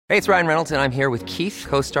Hey, it's Ryan Reynolds, and I'm here with Keith,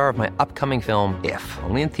 co-star of my upcoming film, If,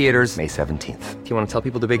 only in theaters May 17th. Do you want to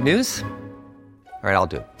tell people the big news? All right,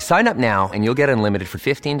 I'll do it. Sign up now and you'll get unlimited for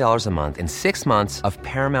 $15 a month and 6 months of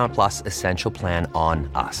Paramount Plus Essential Plan on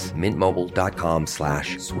us.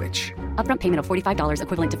 MintMobile.com/switch. Upfront payment of $45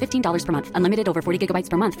 equivalent to $15 per month. Unlimited over 40 gigabytes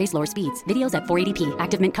per month. Face lower speeds. Videos at 480p.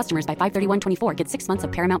 Active Mint customers by 531.24 get 6 months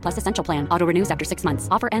of Paramount Plus Essential Plan. Auto renews after 6 months.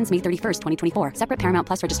 Offer ends May 31st, 2024. Separate Paramount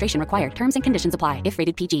Plus registration required. Terms and conditions apply if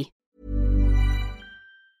rated PG.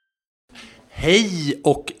 Hej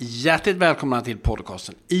och hjärtligt välkomna till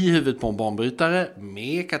podcasten I huvudet på en banbrytare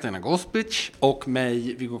med Katarina Gospic och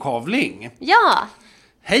mig, Viggo Kavling. Ja!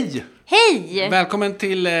 Hej! Hej! Välkommen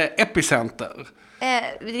till Epicenter.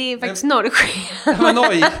 Det är faktiskt Norrsken. Men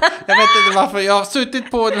oj, jag vet inte varför. Jag har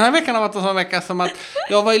suttit på, den här veckan har varit en sån vecka som att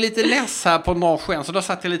jag var ju lite less här på Norrsken, så då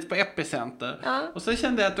satt jag lite på Epicenter. Ja. Och så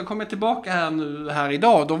kände jag att då kommer jag tillbaka här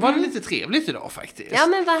idag. Då var det lite trevligt idag faktiskt. Ja,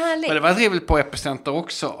 men vad härligt. Men det var trevligt på Epicenter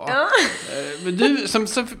också. Ja.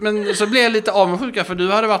 Men så blev jag lite avundsjuk för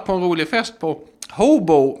du hade varit på en rolig fest på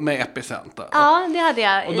Hobo med Epicenter. Ja, det hade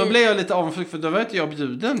jag. Och då blev jag lite avundsjuk för då var inte jag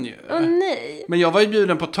bjuden ju. Åh nej. Men jag var ju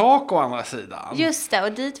bjuden på tak å andra sidan. Just det,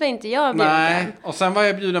 och dit var inte jag bjuden. Nej, och sen var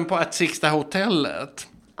jag bjuden på ett Sixta hotellet.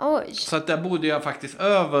 Oj. Så att där bodde jag faktiskt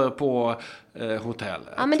över på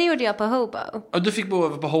hotellet. Ja, men det gjorde jag på Hobo. Och du fick bo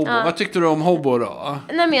över på Hobo. Ja. Vad tyckte du om Hobo då?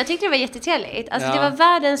 Nej, men jag tyckte det var jättetrevligt. Alltså, Ja. det var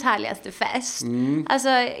världens härligaste fest. Alltså,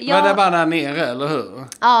 Var det bara där nere, eller hur?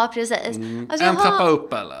 Ja, precis. Alltså, En trappa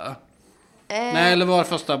upp, eller? Nej, eller var det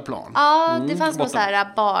första plan? Ja, det fanns någon bortom. så här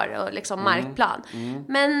bar och liksom markplan.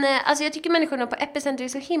 Men alltså, jag tycker människorna på Epicenter är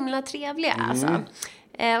så himla trevliga. Alltså.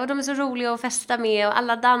 Och de är så roliga att festa med och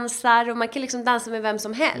alla dansar och man kan liksom dansa med vem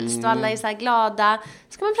som helst och alla är så här glada.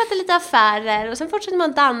 Så kan man prata lite affärer och sen fortsätter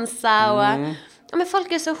man dansa och ja, men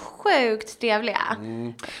folk är så sjukt trevliga.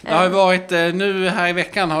 Det har ju varit, nu här i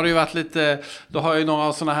veckan har det ju varit lite, då har ju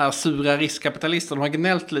några sådana här sura riskkapitalister, de har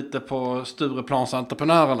gnällt lite på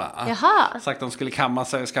Stureplansentreprenörerna. Jaha. Sagt att de skulle kamma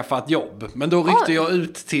sig och skaffa ett jobb. Men då ryckte jag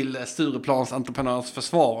ut till Stureplansentreprenörers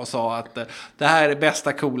försvar och sa att det här är det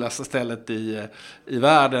bästa, coolaste stället i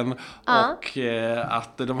världen. Och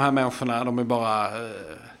att de här människorna, de är bara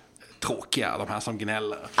tråkiga, de här som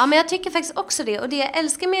gnäller. Ja, men jag tycker faktiskt också det. Och det jag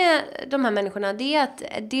älskar med de här människorna, det är att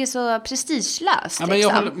det är så prestigelöst. Ja, men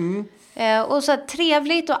liksom. Och så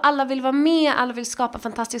trevligt och alla vill vara med, alla vill skapa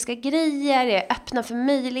fantastiska grejer, är öppna för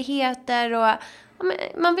möjligheter och ja, men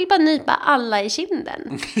man vill bara nypa alla i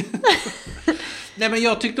kinden. Nej, men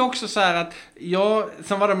jag tyckte också så här att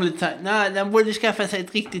sen var de lite så här, nej, de borde skaffa sig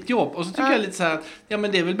ett riktigt jobb. Och så tycker jag lite så här att, ja,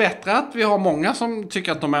 men det är väl bättre att vi har många som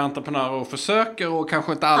tycker att de är entreprenörer och försöker och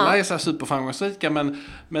kanske inte alla är så här superframgångsrika, men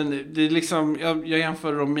det är liksom, jag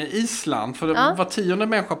jämför dem med Island, för var 10:e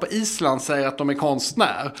människa på Island säger att de är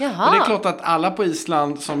konstnär. Jaha. Och det är klart att alla på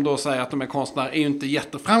Island som då säger att de är konstnär är ju inte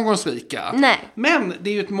jätteframgångsrika. Nej. Men det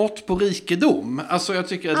är ju ett mått på rikedom. Alltså jag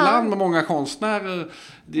tycker ett land med många konstnärer,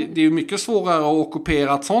 det är ju mycket svårare att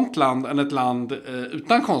ockupera ett sånt land än ett land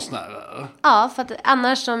utan konstnärer. Ja, för att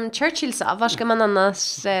annars, som Churchill sa, var ska man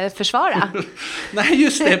annars försvara? Nej,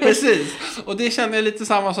 just det, precis. Och det känner jag lite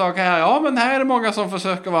samma sak här. Ja, men här är det många som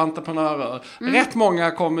försöker vara entreprenörer. Rätt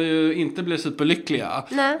många kommer ju inte bli superlyckliga.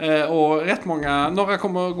 Och rätt många, några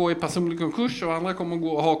kommer att gå i personlig konkurs och andra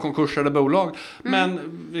kommer att ha konkursade bolag. Men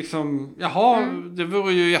liksom, det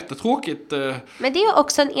vore ju jättetråkigt. Men det är ju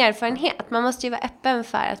också en erfarenhet. Man måste ju vara öppen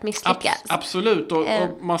för att misslyckas. Absolut, och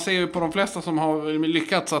man ser ju på de flesta som har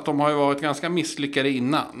lyckats att de har ju varit ganska misslyckade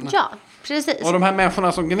innan. Ja, precis. Och de här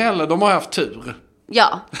människorna som gnäller, de har haft tur.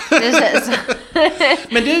 Ja, precis.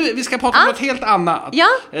 Men du, vi ska prata om något helt annat. Ja.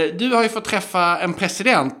 Du har ju fått träffa en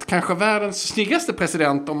president, kanske världens snyggaste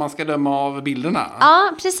president om man ska döma av bilderna.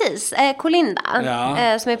 Ja, precis. Kolinda,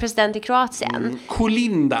 Ja. som är president i Kroatien.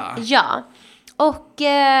 Kolinda. Ja. Och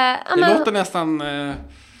Det låter nästan...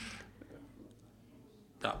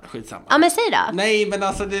 skitsamma. Ja, men säg då. Nej, men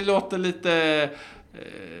alltså det låter lite...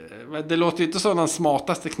 Det låter ju inte som den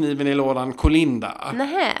smartaste kniven i lådan, Kolinda.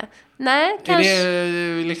 Nej, kanske.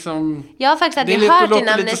 Är det liksom... Jag har faktiskt det hört låter i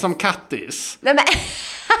namnet. lite som Kattis. Nej, men...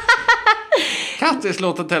 Kattis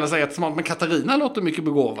låter inte heller så jättesmart, men Katarina låter mycket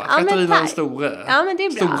begåvad. Ja, Katarina är den tack. stora. Ja, men det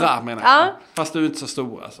är bra. Stora menar jag. Ja. Fast du är inte så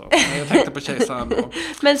stor alltså. Jag tänkte på kejsaren då.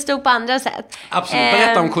 Men stor på andra sätt. Absolut,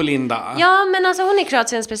 berätta om Kolinda. Ja, men alltså hon är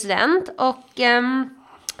Kroatiens president och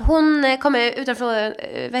hon kommer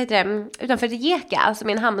utanför Rijeka, som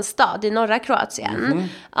är en hamnstad i norra Kroatien.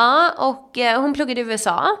 Ja, och hon pluggade i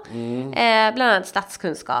USA, bland annat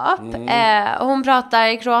statskunskap. Och hon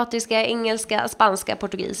pratar kroatiska, engelska, spanska,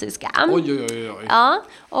 portugisiska. Oj. Ja,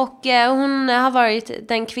 och hon har varit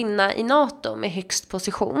den kvinna i NATO med högst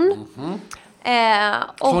position.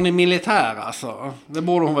 Så hon är militär alltså? Det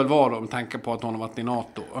borde hon väl vara då, med tanke på att hon har varit i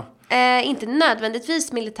NATO? Inte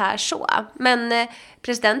nödvändigtvis militär så. Men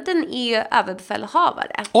presidenten är ju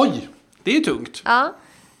överbefälhavare. Oj, det är ju tungt. Ja.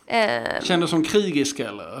 Kändes som krigisk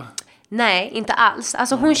eller? Nej, inte alls.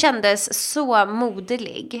 Alltså hon kändes så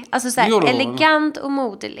moderlig. Alltså så här, elegant och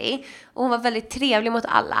moderlig. Och hon var väldigt trevlig mot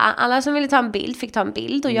alla. Alla som ville ta en bild fick ta en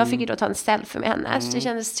bild. Och jag fick ju då ta en selfie med henne. Så det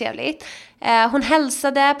kändes trevligt. Hon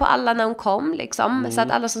hälsade på alla när hon kom. Liksom. Så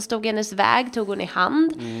att alla som stod i hennes väg tog hon i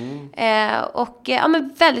hand. Och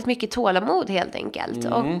men väldigt mycket tålamod helt enkelt.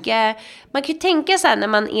 Och man kan ju tänka sig när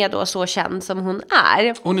man är då så känd som hon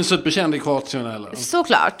är. Hon är superkänd i Kroatien eller?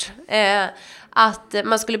 Såklart. Att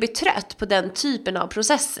man skulle bli trött på den typen av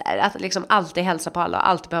processer. Att liksom alltid hälsa på alla och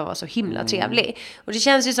alltid behöva vara så himla trevlig. Och det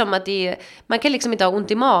känns ju som att man kan liksom inte ha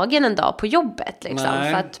ont i magen en dag på jobbet. Liksom,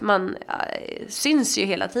 för att man syns ju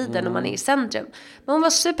hela tiden och man är i centrum. Men hon var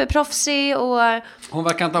superproffsig och... Hon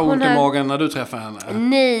verkar inte ha ont i magen när du träffade henne.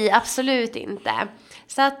 Nej, absolut inte.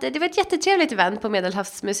 Så att det var ett jättetrevligt event på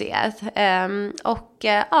Medelhavsmuseet.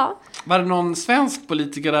 Var det någon svensk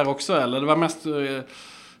politiker där också eller? Det var mest...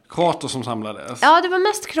 kroater som samlades? Ja, det var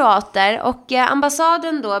mest kroater. Och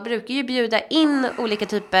ambassaden då brukar ju bjuda in olika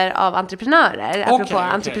typer av entreprenörer. Apropå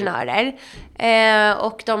entreprenörer.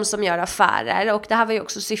 Och de som gör affärer. Och det här var ju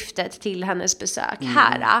också syftet till hennes besök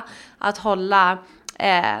här. Att hålla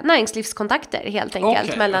näringslivskontakter helt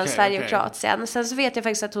enkelt mellan Sverige och Kroatien. Sen så vet jag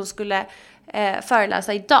faktiskt att hon skulle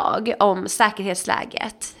föreläsa idag om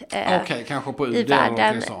säkerhetsläget kanske på UD i världen.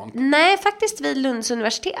 Eller sånt. Nej, faktiskt vid Lunds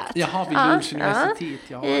universitet. Jaha, vid Lunds universitet.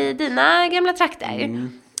 Ja. I dina gamla trakter.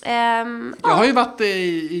 Jag har ju varit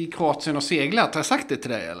i Kroatien och seglat. Har jag sagt det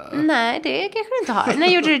till dig eller? Nej, det kanske du inte har. När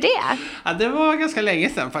gjorde du det? Ja, det var ganska länge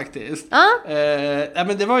sedan faktiskt.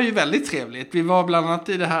 Men det var ju väldigt trevligt. Vi var bland annat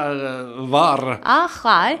i det här Var.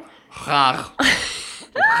 Skär.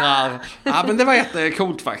 Ja, men det var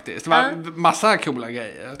jättecoolt faktiskt. Det var massa coola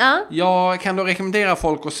grejer. Jag kan då rekommendera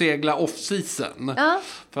folk att segla off-season.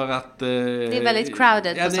 För att... det är väldigt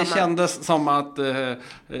crowded på det kändes som att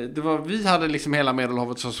vi hade liksom hela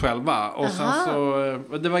Medelhavet för oss själva. Och sen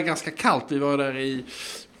så... Det var ganska kallt. Vi var där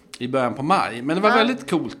i början på maj. Men det var väldigt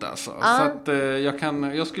coolt alltså. Så att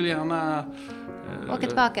jag skulle gärna... åka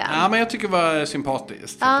tillbaka. Ja, men jag tycker det var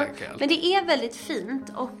sympatiskt. Men det är väldigt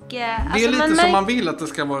fint. Och, det är lite som man vill att det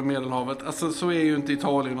ska vara i Medelhavet. Alltså så är ju inte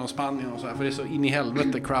Italien och Spanien och så här, för det är så in i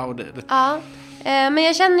helvete crowded. Men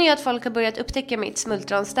jag känner ju att folk har börjat upptäcka mitt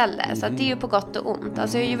smultronställe. Så att det är ju på gott och ont.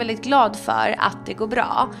 Alltså jag är ju väldigt glad för att det går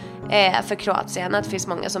bra för Kroatien. Att det finns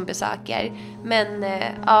många som besöker. Men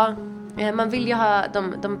man vill ju ha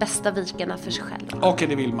de bästa vikarna för sig själv. Okej,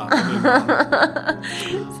 det vill man.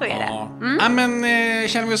 Så är det. Ja, men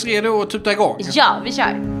känner vi oss redo att tuta igång? Ja, vi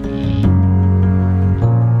kör.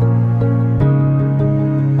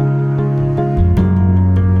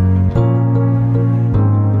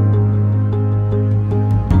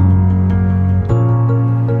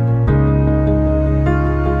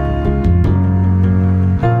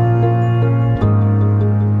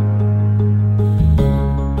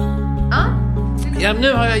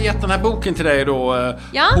 Nu har jag gett den här boken till dig då,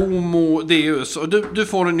 Homo Deus, och du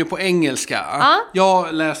får den ju på engelska.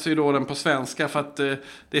 Jag läser ju då den på svenska för att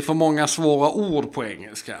det är för många svåra ord på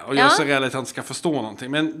engelska. Och jag är så rädd att jag inte ska förstå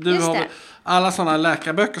någonting. Men du har alla sådana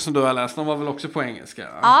läkarböcker som du har läst, de var väl också på engelska?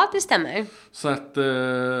 Ja, det stämmer. Så att,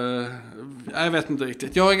 jag vet inte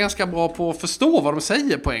riktigt. Jag är ganska bra på att förstå vad de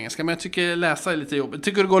säger på engelska, men jag tycker läsa är lite jobbigt. Jag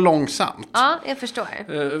tycker det går långsamt. Ja, jag förstår.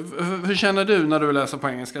 Hur känner du när du läser på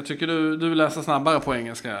engelska? Tycker du läser snabbare på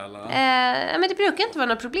engelska? Eller? Men det brukar inte vara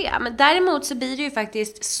något problem. Däremot så blir det ju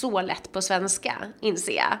faktiskt så lätt på svenska,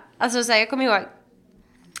 inser jag. Alltså så här, jag kommer ihåg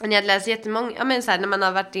när jag hade läst jättemånga, när man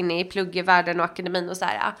har varit inne i pluggvärlden och akademin och så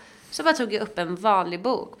här, så bara tog jag upp en vanlig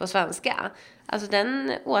bok på svenska. Alltså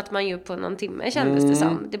den åt man ju på någon timme, kändes det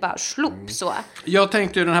som. Det bara slop så. Jag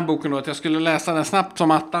tänkte ju den här boken då att jag skulle läsa den snabbt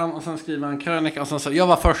som attan och sen skriva en krönika. Och sen så, jag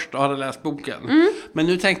var först och hade läst boken. Men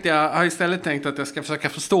nu har jag istället tänkt att jag ska försöka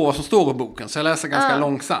förstå vad som står i boken. Så jag läser ganska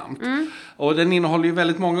långsamt. Och den innehåller ju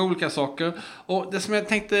väldigt många olika saker. Och det som jag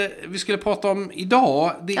tänkte vi skulle prata om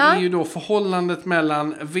idag, det är ju då förhållandet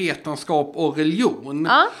mellan vetenskap och religion.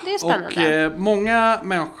 Ja, det är spännande. Och många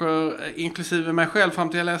människor, inklusive mig själv fram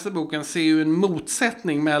till jag läste boken, ser ju en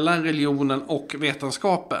motsättning mellan religionen och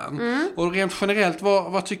vetenskapen. Och rent generellt,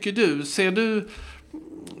 vad tycker du? Ser du,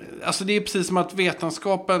 alltså det är precis som att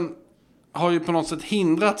vetenskapen har ju på något sätt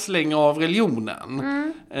hindrats länge av religionen.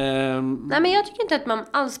 Nej, men jag tycker inte att man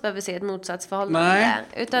alls behöver se ett motsatsförhållande. Nej.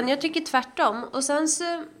 Utan jag tycker tvärtom. Och sen så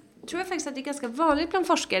tror jag faktiskt att det är ganska vanligt bland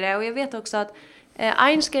forskare. Och jag vet också att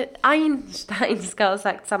Einstein ska ha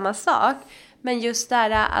sagt samma sak. Men just där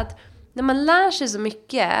att när man lär sig så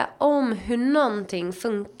mycket om hur någonting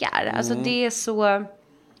funkar. Alltså det är så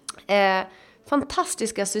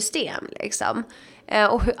fantastiska system liksom.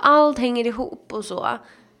 Och hur allt hänger ihop och så.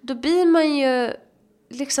 Då blir man ju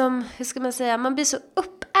liksom, hur ska man säga, man blir så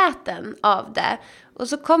uppäten av det. Och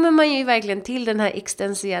så kommer man ju verkligen till den här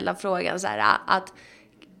existentiella frågan så här, att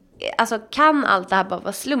alltså kan allt det här bara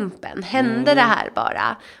vara slumpen? Händer det här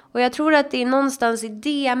bara? Och jag tror att det är någonstans i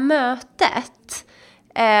det mötet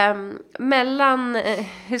mellan,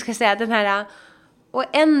 hur ska jag säga, den här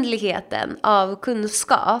oändligheten av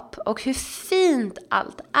kunskap och hur fint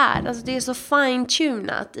allt är. Alltså det är så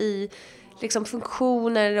fine-tunat i liksom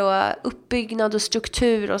funktioner och uppbyggnad och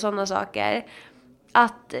struktur och sådana saker.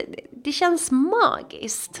 Att det känns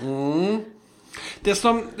magiskt. Det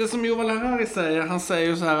som Yuval Harari säger, han säger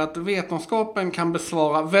ju så här att vetenskapen kan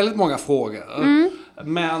besvara väldigt många frågor.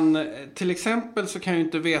 Men till exempel så kan ju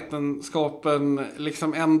inte vetenskapen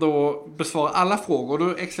liksom ändå besvara alla frågor.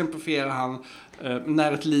 Då exemplifierar han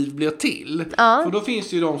när ett liv blir till. För då finns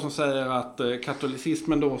det ju de som säger att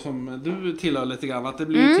katolicismen då, som du tillhör lite grann, att det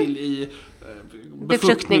blir till i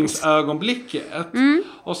befruktningsögonblicket.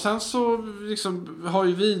 Och sen så liksom har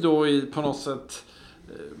ju vi då på något sätt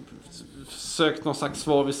sökt någon slags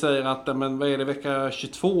svar. Vi säger att men vad är det, vecka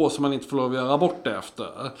 22 som man inte får lov att göra abort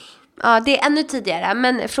efter. Ja, det är ännu tidigare.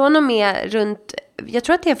 Men från och med runt, jag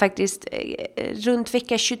tror att det är faktiskt runt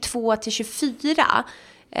vecka 22 till 24.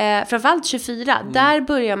 Framförallt 24. Där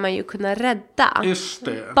börjar man ju kunna rädda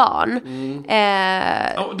barn.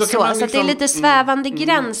 Så att det är lite svävande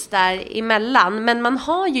gräns där emellan. Men man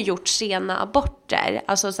har ju gjort sena aborter.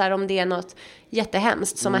 Alltså så här, om det är något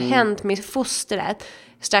jättehemskt som har hänt med fostret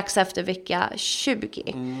strax efter vecka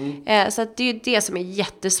 20. Så att det är ju det som är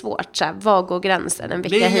jättesvårt. Så här, var går gränsen? En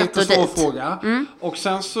vecka hit och dit. Det är en jättesvår fråga. Och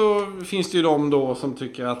sen så finns det ju de då som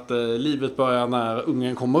tycker att livet börjar när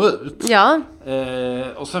ungen kommer ut. Ja.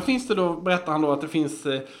 Och sen finns det då, berättar han då, att det finns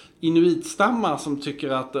inuitstammar som tycker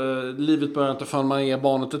att livet börjar inte förrän man ger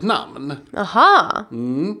barnet ett namn. Aha.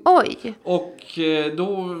 Oj. Och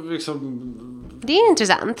då liksom... Det är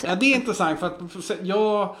intressant. Ja, det är intressant för att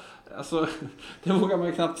jag... Alltså, det vågar man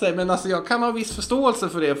ju knappt säga. Men alltså, jag kan ha viss förståelse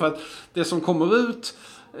för det. För att det som kommer ut...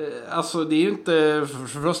 Alltså det är ju inte...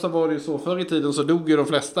 För det första var det ju så. Förr i tiden så dog ju de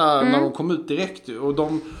flesta när de kom ut direkt.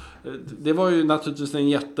 Och det var ju naturligtvis en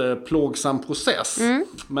jätteplågsam process.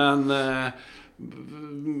 Men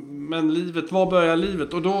livet, var börjar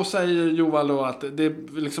livet? Och då säger Yuval då att det,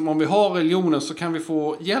 liksom, om vi har religionen så kan vi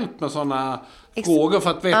få hjälp med sådana frågor. För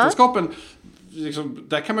att vetenskapen... Liksom,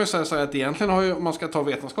 där kan man ju säga så att egentligen har ju, om man ska ta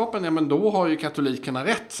vetenskapen, ja men då har ju katolikerna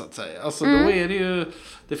rätt så att säga. Alltså då är det ju,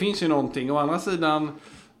 det finns ju någonting. Å andra sidan,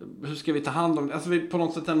 hur ska vi ta hand om det? Alltså på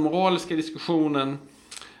något sätt den moraliska diskussionen,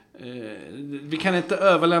 vi kan inte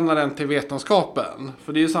överlämna den till vetenskapen.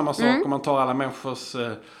 För det är ju samma sak om man tar alla människors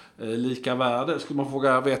lika värde. Skulle man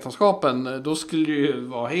fråga vetenskapen, då skulle det ju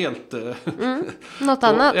vara helt... Något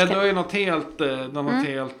annat. Då är det något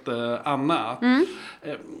helt annat.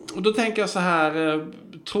 Och då tänker jag så här,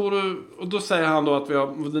 tror du... Och då säger han då att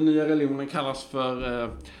den nya religionen kallas för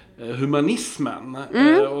humanismen.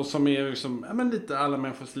 Och som är liksom, ja, men lite alla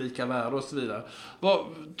människors lika värde och så vidare.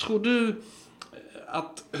 Tror du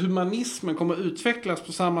att humanismen kommer utvecklas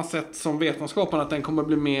på samma sätt som vetenskapen? Att den kommer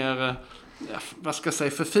bli mer... vad ska jag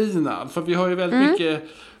säga, förfinad. För vi har ju väldigt mycket,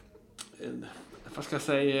 vad ska jag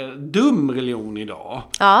säga, dum religion idag.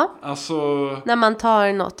 Ja, alltså, när man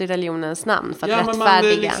tar något i religionens namn för att rättfärdiga. Ja,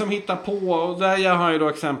 men man liksom hittar på. Och där jag har ju då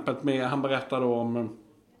exemplet med, han berättar då om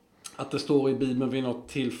att det står i Bibeln vid något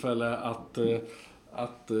tillfälle att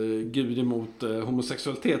Gud är emot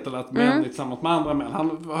homosexualitet, eller att män är tillsammans med andra män.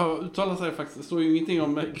 Han har uttalat sig faktiskt, det står ju ingenting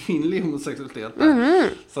om kvinnlig homosexualitet.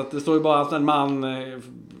 Så att det står ju bara att en man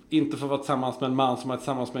inte får vara tillsammans med en man som är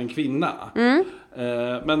tillsammans med en kvinna.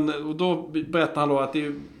 Men då berättar han då att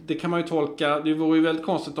det kan man ju tolka, det vore ju väldigt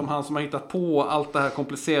konstigt om han som har hittat på allt det här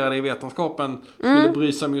komplicerade i vetenskapen skulle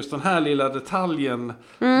bry sig om just den här lilla detaljen.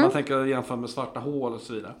 Man tänker jämföra med svarta hål och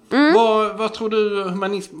så vidare. Vad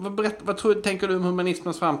tror du tänker du om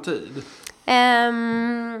humanismens framtid?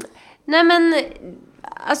 Nej men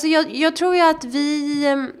alltså jag tror ju att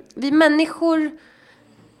vi människor,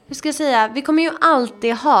 hur ska jag säga, vi kommer ju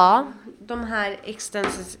alltid ha de här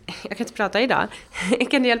jag kan inte prata idag.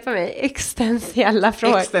 Kan du hjälpa mig? Existentiella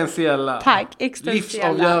frågor. Tack, existentiella.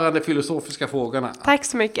 Livsavgörande filosofiska frågorna. Tack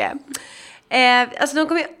så mycket. Alltså de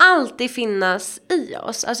kommer ju alltid finnas i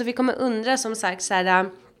oss. Alltså vi kommer undra som sagt så här,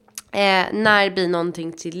 när blir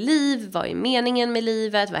någonting till liv? Vad är meningen med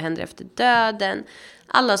livet? Vad händer efter döden?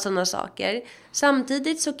 alla sådana saker.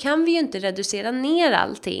 Samtidigt så kan vi ju inte reducera ner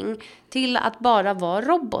allting till att bara vara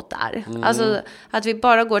robotar. Alltså att vi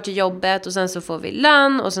bara går till jobbet och sen så får vi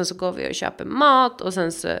lön och sen så går vi och köper mat och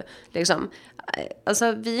sen så liksom...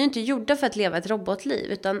 Alltså vi är ju inte gjorda för att leva ett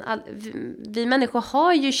robotliv, utan vi människor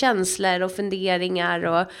har ju känslor och funderingar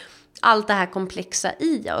och allt det här komplexa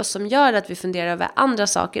i oss som gör att vi funderar över andra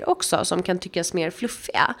saker också som kan tyckas mer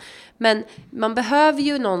fluffiga. Men man behöver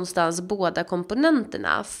ju någonstans båda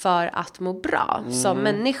komponenterna för att må bra som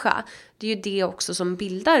människa. Det är ju det också som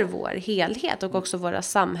bildar vår helhet och också våra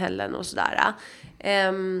samhällen och sådär.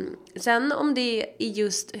 Sen om det är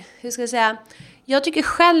just, hur ska jag säga, jag tycker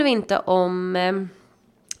själv inte om...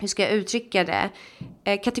 hur ska jag uttrycka det,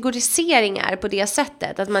 kategoriseringar på det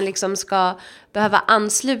sättet. Att man liksom ska behöva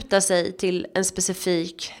ansluta sig till en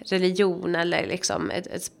specifik religion eller liksom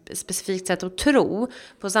ett specifikt sätt att tro.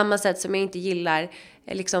 På samma sätt som jag inte gillar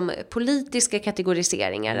liksom politiska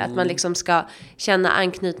kategoriseringar. Att man liksom ska känna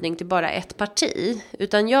anknytning till bara ett parti.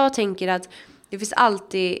 Utan jag tänker att det finns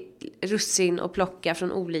alltid russin och plocka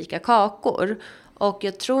från olika kakor. Och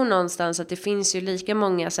jag tror någonstans att det finns ju lika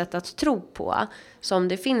många sätt att tro på som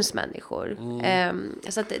det finns människor.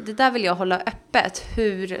 Så att det där vill jag hålla öppet,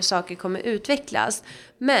 hur saker kommer utvecklas.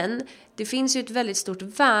 Men det finns ju ett väldigt stort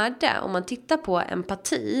värde om man tittar på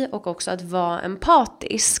empati och också att vara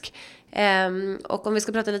empatisk. Och om vi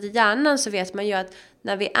ska prata lite hjärnan så vet man ju att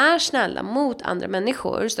när vi är snälla mot andra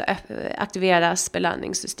människor så aktiveras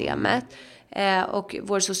belöningssystemet. Och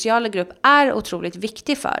vår sociala grupp är otroligt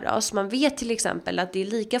viktig för oss. Man vet till exempel att det är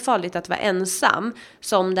lika farligt att vara ensam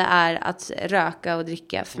som det är att röka och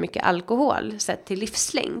dricka för mycket alkohol sett till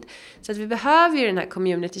livslängd. Så att vi behöver ju den här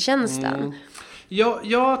community-tjänsten.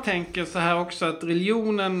 Jag tänker så här också att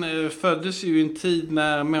religionen föddes ju i en tid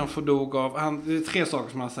när människor dog av, det är 3 saker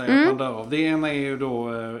som man säger att man dör av. Det ena är ju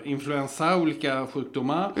då influensa, olika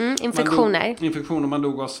sjukdomar. Infektioner, man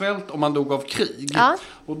dog av svält och man dog av krig. Ja.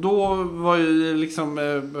 Och då var ju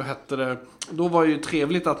liksom, då var ju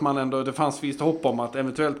trevligt att man ändå, det fanns visst hopp om att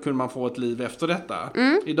eventuellt kunde man få ett liv efter detta.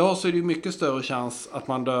 Idag så är det ju mycket större chans att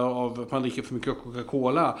man dör av att man dricker för mycket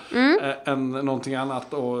Coca-Cola än någonting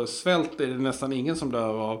annat. Och svält är det nästan ingen som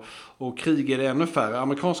dör av. Och krig är det ännu färre.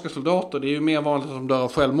 Amerikanska soldater, det är ju mer vanligt att de dör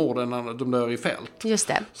av självmord än att de dör i fält. Just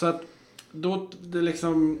det. Så att då, det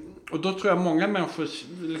liksom, och då tror jag många människor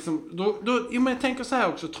liksom, men jag tänker så här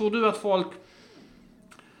också, tror du att folk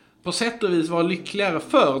på sätt och vis var lyckligare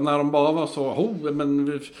för när de bara var så,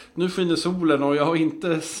 men nu skiner solen och jag har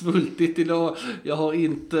inte svultit idag, det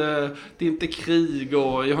är inte krig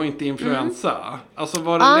och jag har inte influensa. Alltså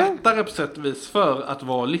var det lättare på sätt och vis för att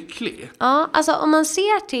vara lycklig? Ja, alltså om man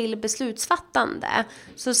ser till beslutsfattande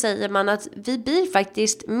så säger man att vi blir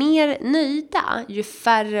faktiskt mer nöjda ju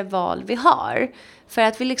färre val vi har. För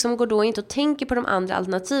att vi liksom går då inte och tänker på de andra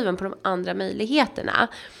alternativen, på de andra möjligheterna.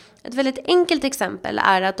 Ett väldigt enkelt exempel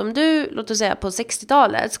är att om du, låt oss säga på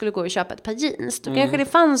 60-talet, skulle gå och köpa ett par jeans. Då kanske det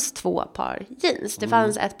fanns 2 par jeans. Det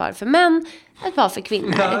fanns ett par för män, ett par för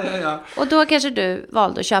kvinnor. Ja. Och då kanske du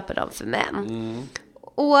valde att köpa dem för män.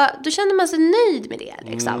 Och då kände man sig nöjd med det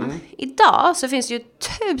liksom. Idag så finns det ju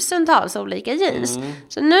tusentals olika jeans.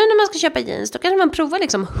 Så nu när man ska köpa jeans, då kanske man provar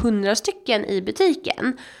liksom 100 stycken i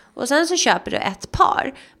butiken. Och sen så köper du ett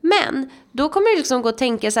par. Men då kommer du liksom gå och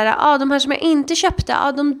tänka så här, de här som jag inte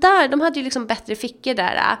köpte, de hade ju liksom bättre fickor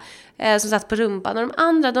där som satt på rumpan. Och de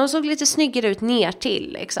andra, de såg lite snyggare ut ner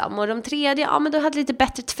till liksom. Och de tredje, men de hade lite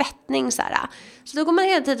bättre tvättning så här. Så då går man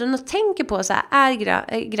hela tiden och tänker på så här,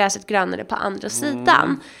 är gräset grönare på andra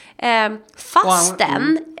sidan?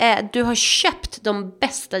 Fastän du har köpt de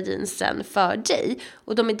bästa jeansen för dig.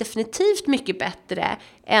 Och de är definitivt mycket bättre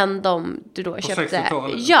än de du då köpte.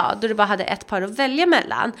 Ja, då du bara hade ett par att välja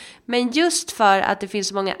mellan. Men just för att det finns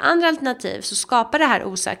så många andra alternativ så skapar det här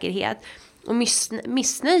osäkerhet och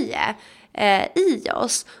missnöje i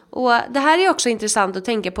oss. Och det här är också intressant att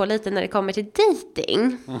tänka på lite när det kommer till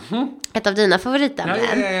dating. Ett av dina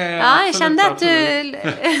favoritämnen. Ja, jag kände att du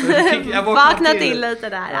vaknade till lite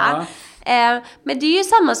där. Ja. Men det är ju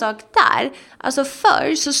samma sak där. Alltså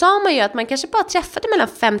förr så sa man ju att man kanske bara träffade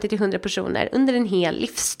mellan 50-100 personer under en hel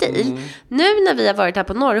livsstil. Nu när vi har varit här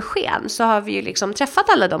på Norrsken så har vi ju liksom träffat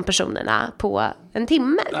alla de personerna på en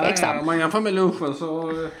timme. Liksom. Ja, om man jämför med lunchen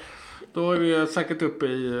så då är vi säkert uppe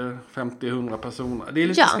i 50-100 personer. Det är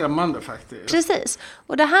lite skrämmande faktiskt. Precis.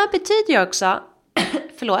 Och det här betyder ju också,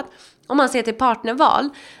 om man ser till partnerval,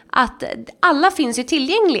 att alla finns ju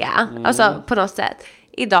tillgängliga. Alltså på något sätt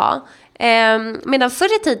idag. Medan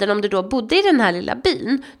förr i tiden, om du då bodde i den här lilla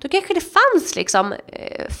byn, då kanske det fanns liksom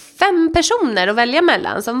 5 personer att välja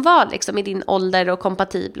mellan som var liksom i din ålder och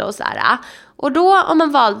kompatibla och sådär. Och då, om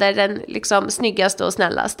man valde den liksom snyggaste och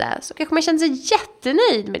snällaste, så kanske man kände sig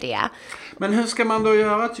jättenöjd med det. Men hur ska man då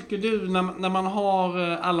göra, tycker du, när man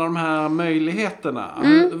har alla de här möjligheterna?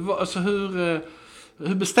 Alltså hur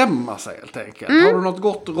bestämmer man sig helt enkelt? Har du något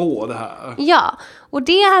gott råd här? Ja, och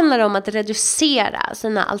det handlar om att reducera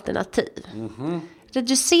sina alternativ.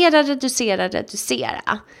 Reducera.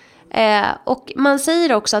 Och man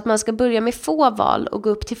säger också att man ska börja med få val och gå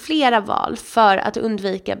upp till flera val för att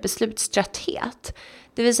undvika beslutströtthet.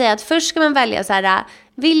 Det vill säga att först ska man välja så här: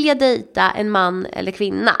 vill jag dejta en man eller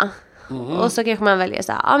kvinna? Och så kanske man väljer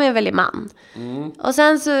så här: ja, men jag väljer man. Och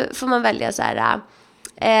sen så får man välja så här: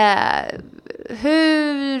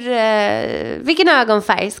 vilken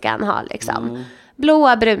ögonfärg ska han ha liksom?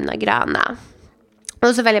 Blåa, bruna, gröna.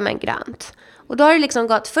 Och så väljer man grönt. Och då har det liksom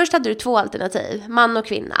gått, först hade du 2 alternativ, man och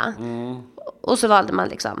kvinna. Och så valde man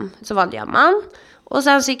liksom, så valde jag man. Och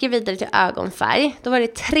sen så gick jag vidare till ögonfärg. Då var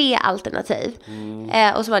det 3 alternativ.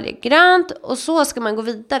 Och så valde jag grönt. Och så ska man gå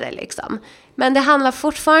vidare liksom. Men det handlar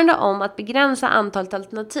fortfarande om att begränsa antalet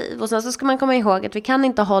alternativ. Och sen så ska man komma ihåg att vi kan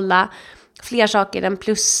inte hålla fler saker än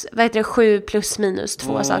 7 plus minus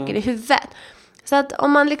 2 saker i huvudet. Så att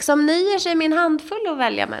om man liksom nöjer sig med en handfull att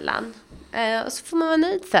välja mellan, och så får man vara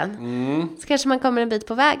nöjd sen. Så kanske man kommer en bit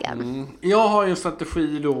på vägen. Jag har ju en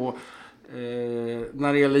strategi då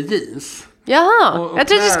när det gäller jeans. Jaha, jag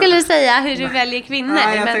trodde du skulle säga hur du väljer kvinnor.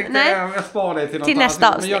 Nej, jag sparar det till nästa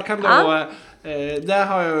avsnitt. Men jag kan då, där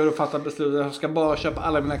har jag ju fattat beslutet att jag ska bara köpa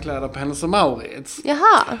alla mina kläder på Hennes & Mauritz.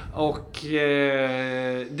 Jaha. Och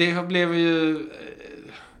det blev ju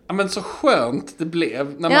men så skönt det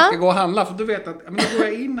blev när man ska gå och handla. För du vet att då går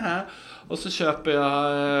jag in här och så köper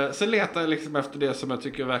jag, så letar jag liksom efter det som jag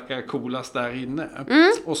tycker verkar coolast där inne.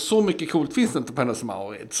 Och så mycket coolt finns det inte på Hennes &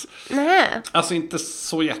 Mauritz. Nej. Alltså inte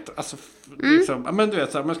så alltså liksom, men du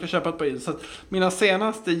vet så här, man ska köpa ett par jeans. Så att mina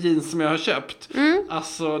senaste jeans som jag har köpt,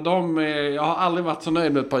 alltså jag har aldrig varit så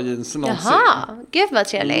nöjd med ett par jeans någonsin. Jaha, gud vad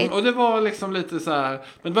trevligt. Och det var liksom lite så här,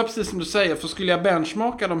 men det var precis som du säger, för skulle jag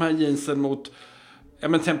benchmarka de här jeansen mot,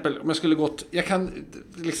 men till exempel om jag skulle gått, jag kan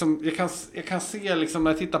se liksom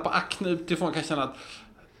när jag tittar på Acne utifrån, kan jag känna att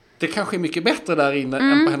det kanske är mycket bättre där inne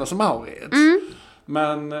än på Hennes & Mauritz.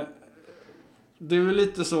 Men det är ju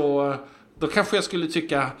lite så, då kanske jag skulle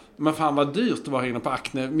tycka, men fan vad dyrt det var inne på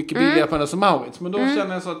Acne, mycket billigare på Hennes & Mauritz. Men då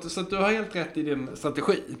känner jag så att du har helt rätt i din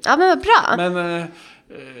strategi. Ja, men vad bra. Men när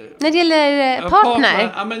det gäller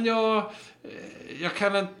partner. Ja, men jag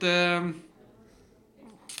kan inte.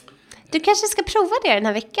 Du kanske ska prova det den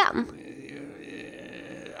här veckan.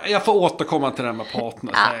 Jag får återkomma till det med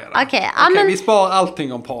partner. Okej, men vi sparar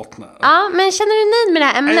allting om partner. Ja, men känner du nöjd med det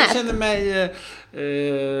här ämnet?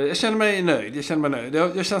 Jag känner mig nöjd.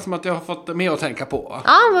 Jag känner som att jag har fått mer att tänka på.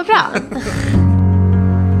 Ja, vad bra.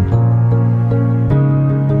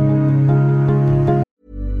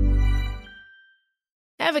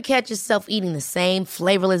 Ever catch yourself eating the same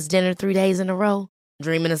flavorless dinner 3 days in a row?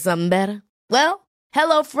 Dreaming of something better? Well,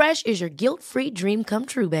 HelloFresh is your guilt-free dream come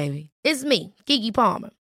true, baby. It's me, Keke Palmer.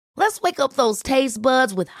 Let's wake up those taste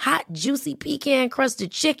buds with hot, juicy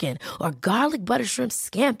pecan-crusted chicken or garlic butter shrimp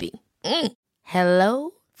scampi.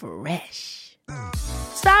 Hello Fresh.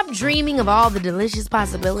 Stop dreaming of all the delicious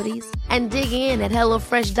possibilities and dig in at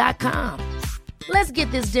HelloFresh.com. Let's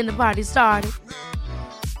get this dinner party started.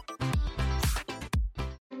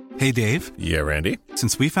 Hey, Dave. Yeah, Randy.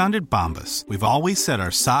 Since we founded Bombas, we've always said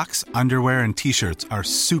our socks, underwear, and T-shirts are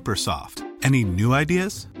super soft. Any new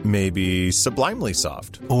ideas? Maybe sublimely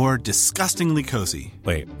soft. Or disgustingly cozy.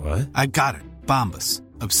 Wait, what? I got it. Bombas.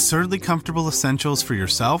 Absurdly comfortable essentials for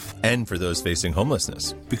yourself and for those facing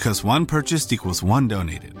homelessness. Because one purchased equals one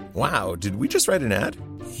donated. Wow, did we just write an ad?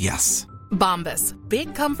 Yes. Bombas.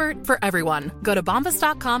 Big comfort for everyone. Go to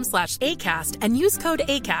bombas.com/ACAST and use code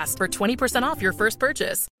ACAST for 20% off your first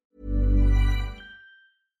purchase.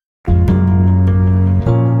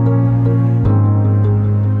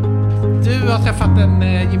 Du har träffat en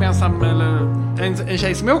gemensam, en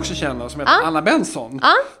tjej som jag också känner, som heter Anna Benson.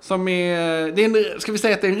 Som ska vi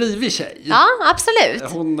säga att det är en rivig tjej? Ja, absolut.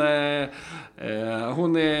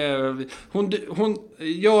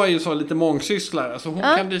 Jag är ju så lite mångsysslare, så hon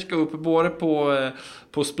kan dyka upp både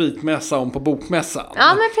på spritmässa och på bokmässa. Ja,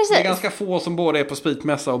 men precis. Det är ganska få som både är på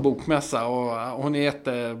spritmässa och bokmässa, och hon är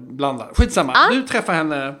jätteblandad. Skitsamma, du träffar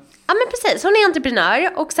henne. Ja, men precis. Hon är entreprenör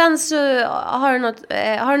och sen så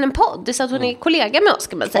har hon en podd, så att hon är kollega med oss,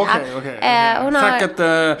 kan man säga. Okej.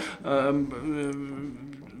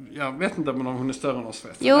 jag vet inte om hon är större än oss.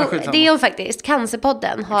 Jo, det är hon faktiskt.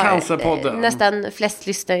 Cancerpodden har nästan flest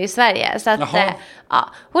lyssnare i Sverige. Så att, ja,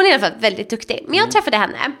 hon är i alla fall väldigt duktig. Men jag träffade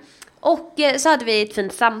henne. Och så hade vi ett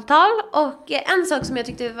fint samtal. Och en sak som jag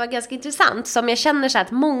tyckte var ganska intressant, som jag känner så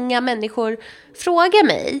att många människor frågar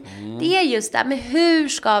mig, det är just det, men hur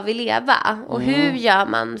ska vi leva? Och hur gör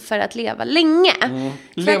man för att leva länge?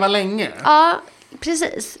 Leva länge? Ja,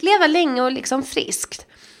 precis. Leva länge och liksom friskt.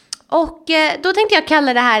 Och då tänkte jag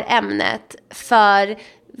kalla det här ämnet för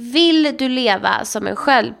vill du leva som en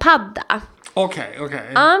sköldpadda? Okej.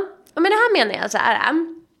 Ja, men det här menar jag så här,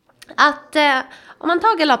 att om man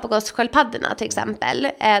tar Galapagos-sköldpaddorna till exempel,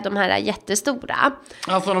 de här jättestora.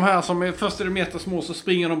 Alltså de här som först är de jättesmå, så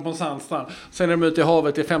springer de på en sandstrand. Sen är de ute i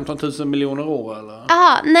havet i 15 000 miljoner år, eller?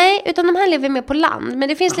 Jaha, nej, utan de här lever mer på land. Men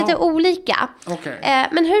det finns lite olika. Okay.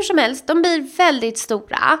 Men hur som helst, de blir väldigt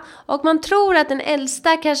stora. Och man tror att den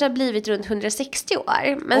äldsta kanske har blivit runt 160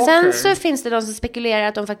 år. Men sen så finns det de som spekulerar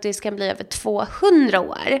att de faktiskt kan bli över 200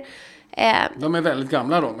 år. De är väldigt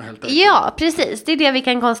gamla de, helt enkelt. Ja, precis. Det är det vi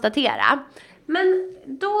kan konstatera. Men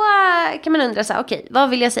då kan man undra så här, okej, vad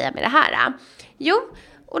vill jag säga med det här? Jo,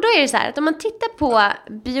 och då är det så här att om man tittar på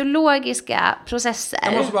biologiska processer.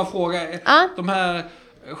 Jag måste bara fråga, de här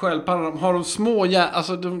sköldpaddorna, har de små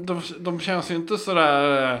alltså de känns ju inte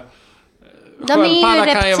sådär. De är ju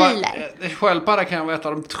reptiler. Sköldpadda kan vara ett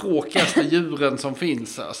av de tråkigaste djuren som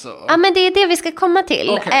finns. Alltså. Ja, men det är det vi ska komma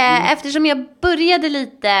till. Eftersom jag började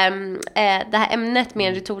lite det här ämnet med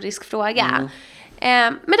en retorisk fråga.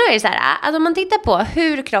 Men då är det så här att om man tittar på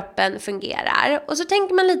hur kroppen fungerar och så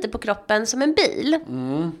tänker man lite på kroppen som en bil.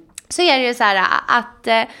 Så är det ju så här att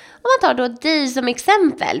om man tar då dig som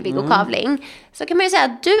exempel, Viggo Kavling, så kan man ju säga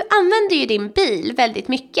att du använder ju din bil väldigt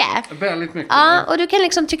mycket. Väldigt mycket. Ja, och du kan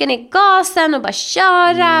liksom trycka ner gasen och bara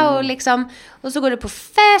köra och liksom, och så går du på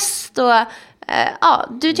fest och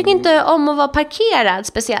du tycker inte om att vara parkerad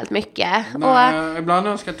speciellt mycket. Nej, ibland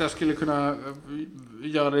önskar att jag skulle kunna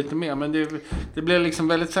göra lite mer, men det blir liksom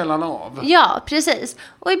väldigt sällan av. Ja, precis.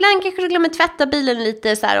 Och ibland kanske du glömmer tvätta bilen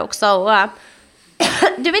lite så här också. Och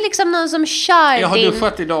du är liksom någon som kör Jag har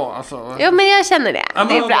duschat idag, alltså. Ja, men jag känner det.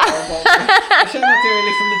 Det är bra. Jag känner att jag är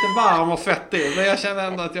liksom lite varm och svettig, men jag känner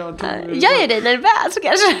ändå att jag gör dig nervös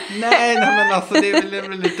kanske? Nej, men alltså det är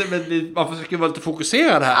väl lite, man försöker vara lite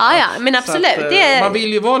fokuserad här. Ja, men absolut. Att, man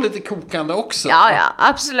vill ju vara lite kokande också. Ja,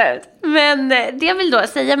 absolut. Men det jag vill då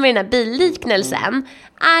säga med den här billiknelsen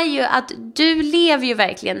är ju att du lever ju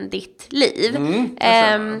verkligen ditt liv.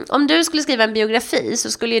 Om du skulle skriva en biografi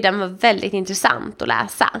så skulle ju den vara väldigt intressant att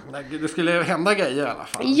läsa. Det skulle hända grejer i alla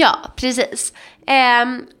fall. Ja, precis.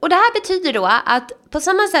 Och det här betyder då att på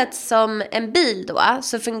samma sätt som en bil då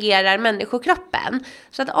så fungerar människokroppen.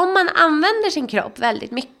 Så att om man använder sin kropp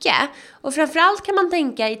väldigt mycket, och framförallt kan man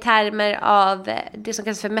tänka i termer av det som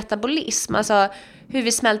kallas för metabolism, alltså hur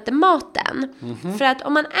vi smälter maten. För att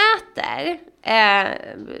om man äter,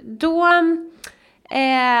 då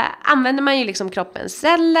använder man ju liksom kroppens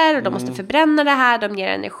celler och de måste förbränna det här, de ger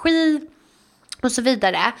energi och så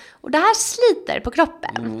vidare. Och det här sliter på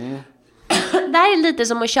kroppen. Det här är lite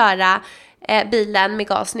som att köra bilen med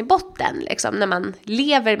gasen i botten, liksom, när man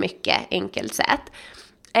lever mycket, enkelt sett.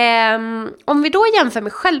 Om vi då jämför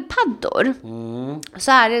med sköldpaddor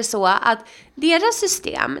så är det så att deras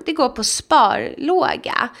system, det går på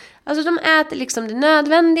sparlåga. Alltså de äter liksom det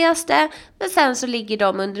nödvändigaste, men sen så ligger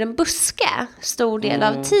de under en buske stor del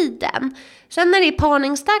av tiden. Sen när det är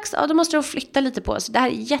parningsdags, då måste de flytta lite på sig. Det här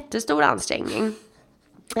är jättestor ansträngning.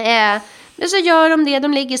 Men så gör de det,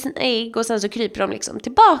 de lägger sina ägg och sen så kryper de liksom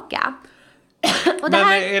tillbaka. Och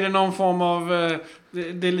men är det någon form av,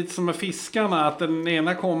 det är lite som med fiskarna, att den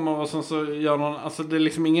ena kommer och sen så gör någon, alltså det är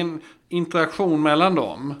liksom ingen interaktion mellan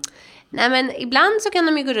dem. Nej, men ibland så kan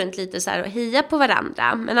de ju gå runt lite så här och hia på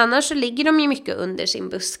varandra. Men annars så ligger de ju mycket under sin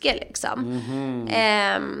buske liksom.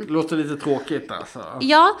 Låter lite tråkigt alltså.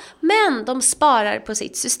 Ja, men de sparar på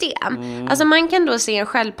sitt system. Alltså man kan då se en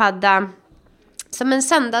sköldpadda som en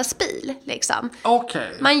söndagsbil liksom.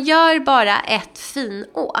 Man gör bara ett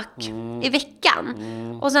finåk i veckan.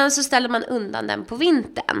 Och sen så ställer man undan den på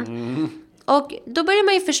vintern. Och då börjar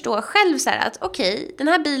man ju förstå själv så här att okej, den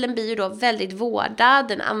här bilen blir ju då väldigt vårdad.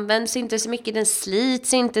 Den används inte så mycket, den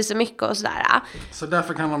slits inte så mycket och sådär. Så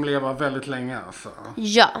därför kan de leva väldigt länge alltså.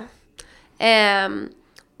 Ja.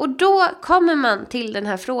 Och då kommer man till den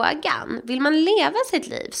här frågan. Vill man leva sitt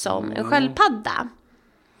liv som en sköldpadda?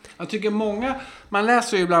 Jag tycker många, man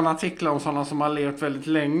läser ju ibland artiklar om sådana som har levt väldigt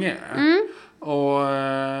länge. Och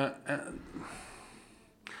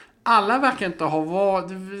alla verkar inte ha varit,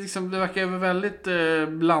 det verkar väldigt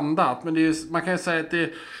blandat. Men det är ju, man kan ju säga att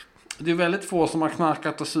det är väldigt få som har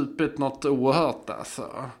knarkat och supit något oerhört alltså.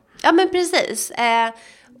 Ja, men precis.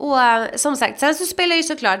 Och som sagt, sen så spelar ju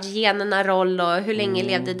såklart generna roll och hur länge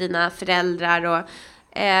levde dina föräldrar och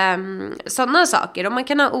sådana saker. Och man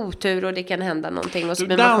kan ha otur och det kan hända någonting och så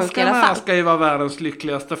blir man sjuk i alla fall. Danskarna ska ju vara världens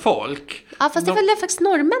lyckligaste folk. Ja, fast det är faktiskt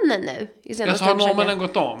norrmännen nu. Jag har norrmännen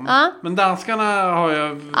gått om. Ja. Men danskarna har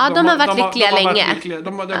ju... Ja, de har varit lyckliga länge.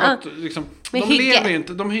 De har gått liksom... De lever ju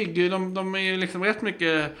inte, de hygger, de är ju liksom rätt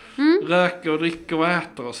mycket röker och dricker och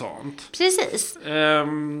äter och sånt. Precis.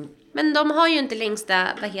 Men de har ju inte längsta,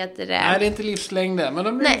 vad heter det? Nej, det är inte livslängden, men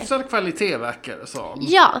de är hyfsad kvalitet verkar det som.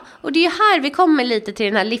 Ja, och det är ju här vi kommer lite till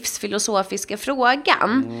den här livsfilosofiska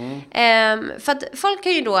frågan. För att folk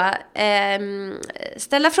kan ju då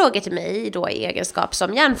ställa frågor till mig då i egenskap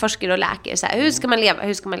som hjärnforskare och läkare. Så här, hur ska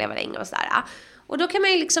man leva länge och sådär. Och då kan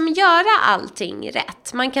man ju liksom göra allting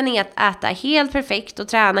rätt. Man kan äta helt perfekt och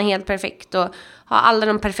träna helt perfekt och ha alla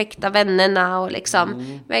de perfekta vännerna och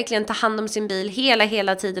liksom verkligen ta hand om sin bil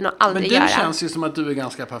hela tiden och aldrig göra. Men det känns ju som att du är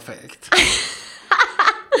ganska perfekt.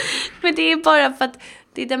 Men det är bara för att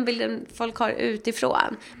det är den bilden folk har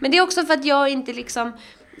utifrån. Men det är också för att jag är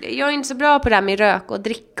inte så bra på det här med rök och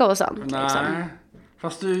dricka och sånt. Nej, liksom.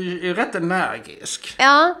 Fast du är rätt energisk.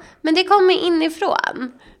 Ja, men det kommer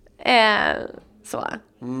inifrån. Så.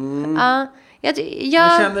 Ja,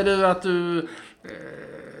 Men känner du att du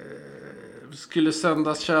skulle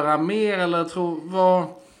söndagsköra mer eller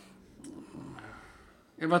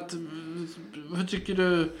hur tycker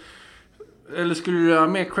du, eller skulle du göra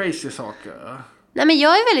mer crazy saker? Nej, men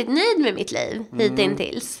jag är väldigt nöjd med mitt liv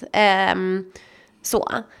hittills.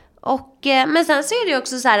 Så. Och, men sen så är det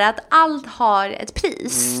också så här att allt har ett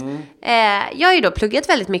pris. Jag har ju då pluggat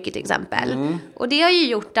väldigt mycket till exempel. Och det har ju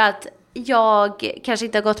gjort att jag kanske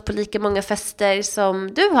inte har gått på lika många fester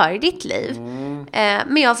som du har i ditt liv.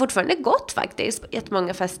 Men jag har fortfarande gått faktiskt på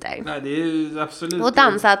jättemånga fester. Nej, det är ju absolut. Och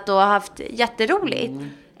dansat och haft jätteroligt.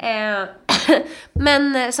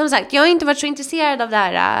 Men som sagt, jag har inte varit så intresserad av det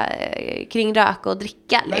här kring rök och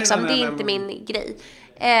dricka. Liksom. Det är inte min grej.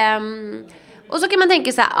 Och så kan man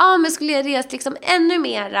tänka så här, men skulle jag resa liksom ännu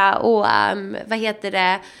mera och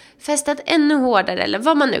festat ännu hårdare eller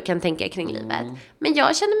vad man nu kan tänka kring livet. Men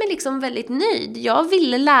jag känner mig liksom väldigt nöjd. Jag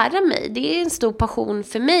ville lära mig. Det är en stor passion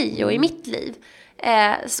för mig och i mitt liv.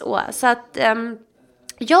 Så att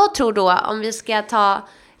jag tror då om vi ska ta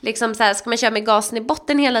liksom så här, ska man köra med gasen i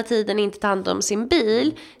botten hela tiden och inte ta hand om sin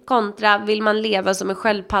bil kontra vill man leva som en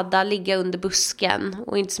sköldpadda, ligga under busken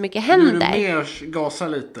och inte så mycket händer. Vill du mer gasa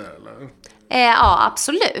lite eller? Ja,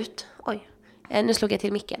 absolut. Oj, nu slog jag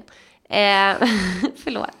till micken.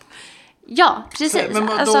 Förlåt. Ja, precis. Men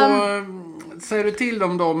då säger du till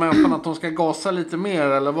dem då människan att de ska gasa lite mer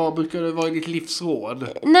eller vad brukar det vara i ditt livsråd?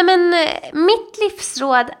 Nej, men mitt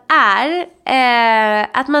livsråd är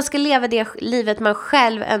att man ska leva det livet man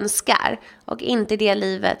själv önskar och inte det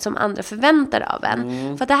livet som andra förväntar av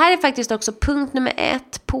en. För att det här är faktiskt också punkt nummer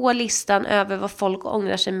 1 på listan över vad folk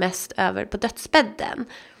ångrar sig mest över på dödsbädden.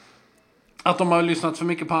 Att de har lyssnat för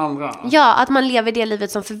mycket på andra? Ja, att man lever det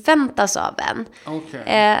livet som förväntas av en.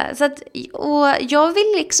 Okay. Så att, och jag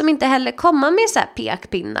vill liksom inte heller komma med så här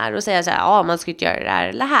pekpinnar och säga så här, man ska inte göra det här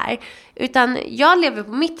eller här. Utan jag lever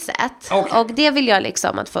på mitt sätt. Okay. Och det vill jag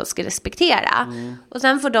liksom att folk ska respektera. Och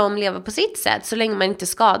sen får de leva på sitt sätt så länge man inte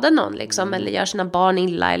skadar någon liksom, eller gör sina barn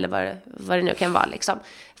illa eller vad det nu kan vara liksom.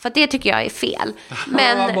 För att det tycker jag är fel.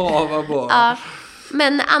 Men, vad bra. Ja,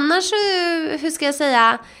 men annars, hur ska jag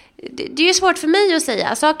säga... Det är ju svårt för mig att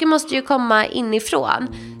säga. Saker måste ju komma inifrån.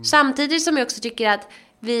 Samtidigt som jag också tycker att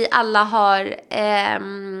vi alla har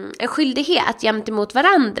en skyldighet gentemot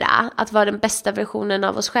varandra att vara den bästa versionen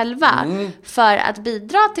av oss själva för att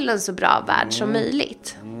bidra till en så bra värld som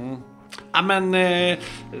möjligt. Ja, men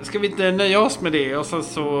ska vi inte nöja oss med det och sen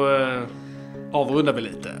så avrundar vi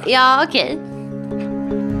lite? Ja, okej.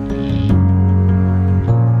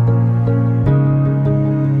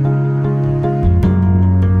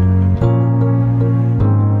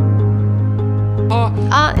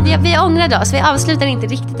 Ja, vi ångrade oss. Vi avslutar inte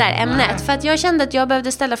riktigt det här ämnet. Nej. För att jag kände att jag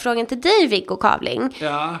behövde ställa frågan till dig, Viggo Kavling.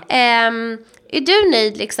 Ja. Är du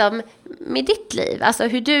nöjd liksom med ditt liv? Alltså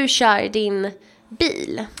hur du kör din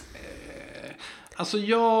bil?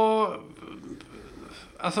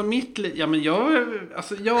 Mitt liv... Ja, men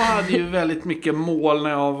jag hade ju väldigt mycket mål när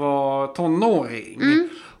jag var tonåring.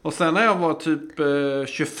 Och sen när jag var typ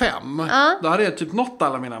 25, då hade jag typ nått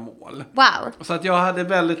alla mina mål. Wow. Så att jag hade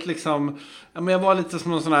väldigt liksom, jag var lite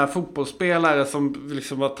som någon sån här fotbollsspelare som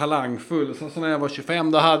liksom var talangfull. Så när jag var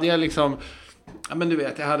 25, då hade jag liksom, men du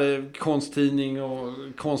vet, jag hade konsttidning och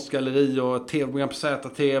konstgalleri och tv-program på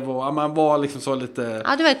ZTV och man var liksom så lite...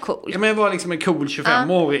 Ja, du var cool. Ja, men jag var liksom en cool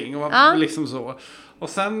 25-åring och liksom så. Och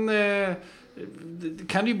sen det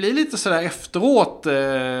kan ju bli lite sådär efteråt,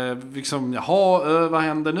 liksom, jaha, vad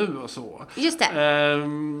händer nu och så. Just det.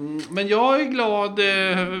 Men jag är glad,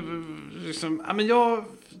 liksom, ja, men jag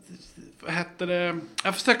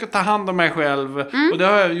försöker ta hand om mig själv, och det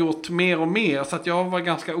har jag gjort mer och mer, så att jag var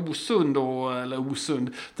ganska osund då, eller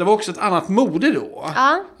osund. Det var också ett annat mode då.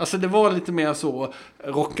 Ja. Alltså det var lite mer så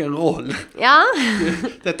rock'n'roll. Ja.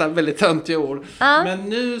 Detta är väldigt töntiga ord. Ja. Men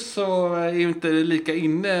nu så är ju inte lika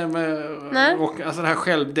inne med rock, alltså det här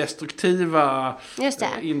självdestruktiva. Just det.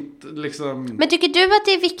 Liksom. Men tycker du att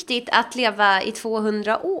det är viktigt att leva i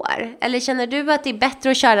 200 år? Eller känner du att det är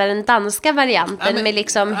bättre att köra den danska varianten med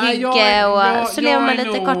liksom hygge och så lever man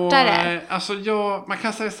lite kortare? Alltså man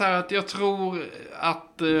kan säga så här att jag tror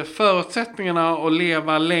att förutsättningarna att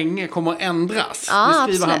leva länge kommer att ändras.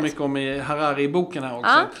 Det skriver han mycket om i Harari i boken här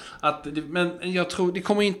också. Men jag tror det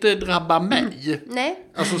kommer inte drabba mig. Nej.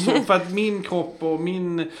 Alltså så, för att min kropp och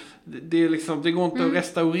det, är liksom, det går inte att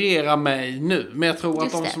restaurera mig nu. Men jag tror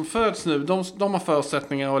att de som föds nu, de har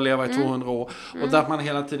förutsättningar att leva i 200 år. Och där man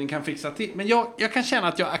hela tiden kan fixa till. Men jag kan känna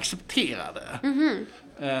att jag accepterar det.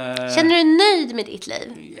 Känner du dig nöjd med ditt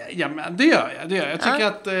liv? Ja, men det gör jag. Jag tycker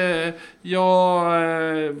att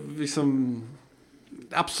jag liksom...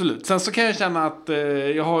 Absolut. Sen så kan jag känna att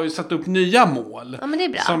jag har ju satt upp nya mål. Ja, men det är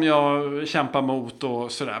bra. Som jag kämpar mot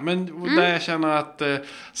och sådär. Men där jag känner att...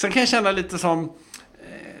 sen kan jag känna lite som...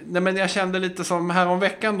 nej, men jag kände lite som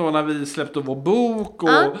häromveckan då när vi släppte vår bok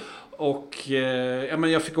och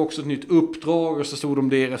jag fick också ett nytt uppdrag och så stod de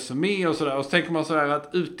det i resumé och sådär. Och så tänker man sådär att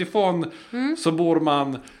utifrån så borde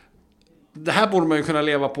man... Det här borde man ju kunna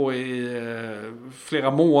leva på i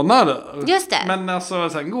flera månader. Just det. Men alltså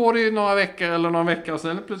sen går det ju några veckor eller någon vecka och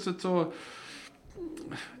sen plötsligt så...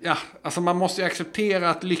 Ja, alltså man måste ju acceptera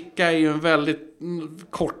att lycka är ju en väldigt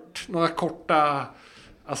några korta...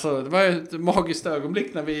 Alltså det var ju ett magiskt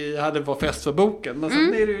ögonblick när vi hade vår fest för boken. Men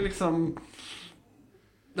sen är det ju liksom...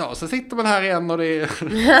 Ja, så sitter man här igen och det är...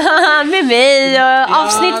 med mig och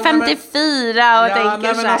avsnitt 54 och tänker nej,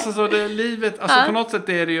 men så här. alltså så det livet... Alltså på något sätt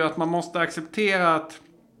är det ju att man måste acceptera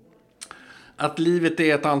att livet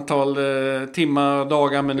är ett antal timmar,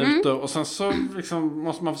 dagar, minuter. Och sen så liksom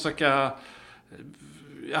måste man försöka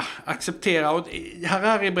acceptera. Och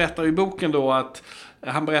Harari berättar i boken då att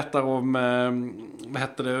han berättar om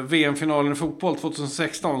VM-finalen i fotboll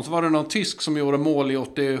 2016. Så var det någon tysk som gjorde mål i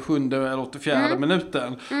 87 eller 84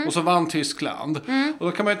 minuten. Och så vann Tyskland. Och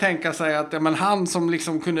då kan man ju tänka sig att men han som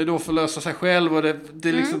liksom kunde då förlösa sig själv. Och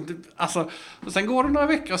det liksom, alltså, och sen går det några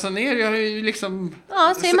veckor och sen är det ju liksom...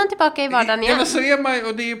 Ja, så är man tillbaka i vardagen igen. Ja, men så är man,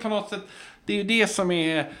 och det är ju på något sätt... Det är ju det som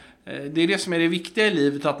är... Det är det som är det viktiga i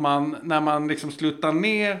livet, att man när man liksom slutar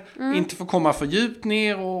ner inte får komma för djupt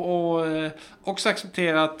ner och också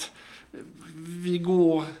acceptera att vi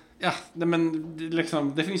går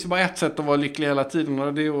liksom, det finns ju bara ett sätt att vara lycklig hela tiden,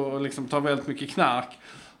 och det är att liksom ta väldigt mycket knark.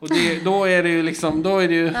 Och då är det ju liksom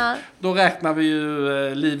då räknar vi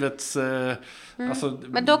ju livets alltså,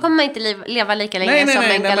 men då kommer man inte leva lika länge som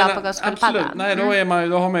en Galapagos-sköldpadda. Absolut, nej,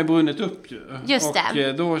 då har man ju brunnit upp ju. Just det.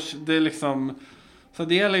 Och då det är liksom, så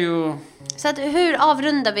det gäller ju... Så att, hur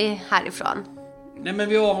avrundar vi härifrån? Nej, men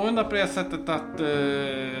vi avrundar på det sättet att...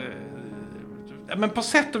 men på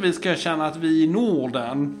sätt och vis ska jag känna att vi i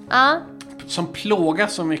Norden... som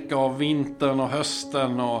plågas så mycket av vintern och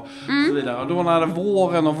hösten och så vidare. Och då när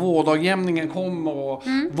våren och vårdagjämningen kommer och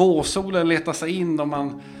vårsolen letar sig in och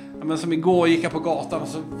man... Men som igår gick jag på gatan och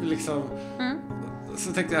så liksom...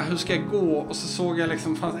 Så tänkte jag, hur ska jag gå? Och så såg jag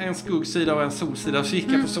liksom, fanns en skuggsida och en solsida. Och så gick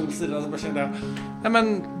jag på solsidan och så bara kände jag, nej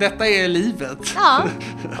men detta är livet. Ja,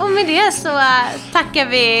 och med det så tackar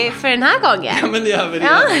vi för den här gången. Ja, men det gör vi det.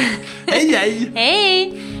 Ja. Hej, hej!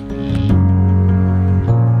 Hej!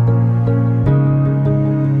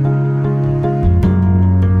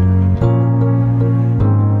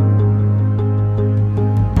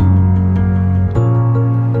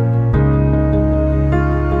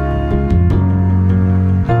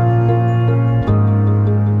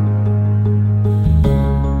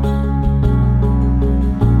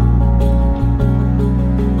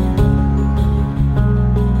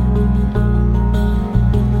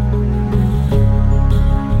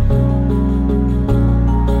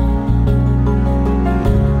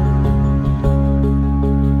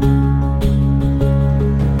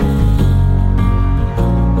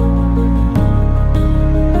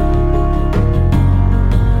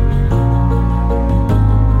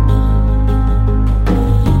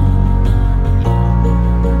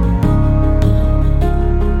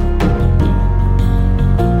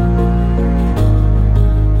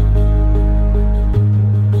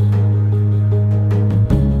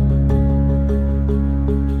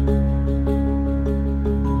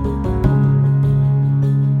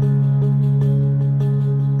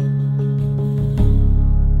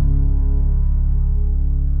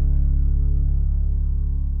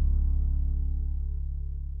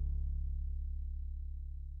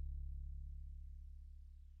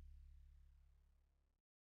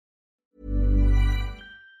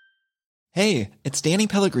 Hey, it's Danny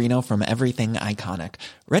Pellegrino from Everything Iconic.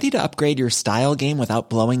 Ready to upgrade your style game without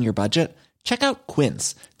blowing your budget? Check out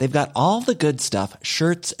Quince. They've got all the good stuff,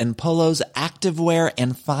 shirts and polos, activewear,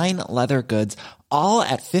 and fine leather goods, all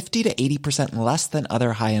at 50 to 80% less than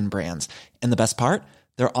other high-end brands. And the best part?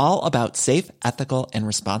 They're all about safe, ethical, and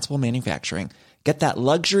responsible manufacturing. Get that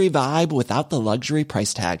luxury vibe without the luxury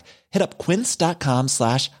price tag. Hit up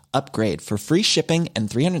quince.com/upgrade for free shipping and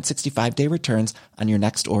 365-day returns on your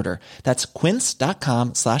next order. That's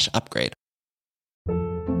quince.com/upgrade.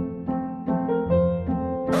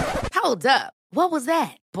 Hold up. What was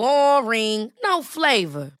that? Boring. No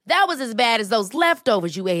flavor. That was as bad as those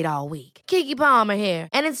leftovers you ate all week. Keke Palmer here,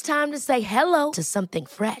 and it's time to say hello to something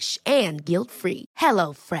fresh and guilt-free.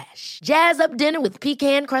 Hello Fresh. Jazz up dinner with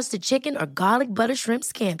pecan-crusted chicken or garlic butter shrimp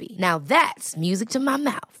scampi. Now that's music to my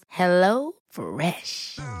mouth. Hello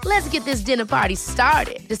Fresh. Let's get this dinner party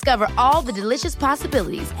started. Discover all the delicious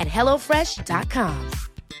possibilities at HelloFresh.com.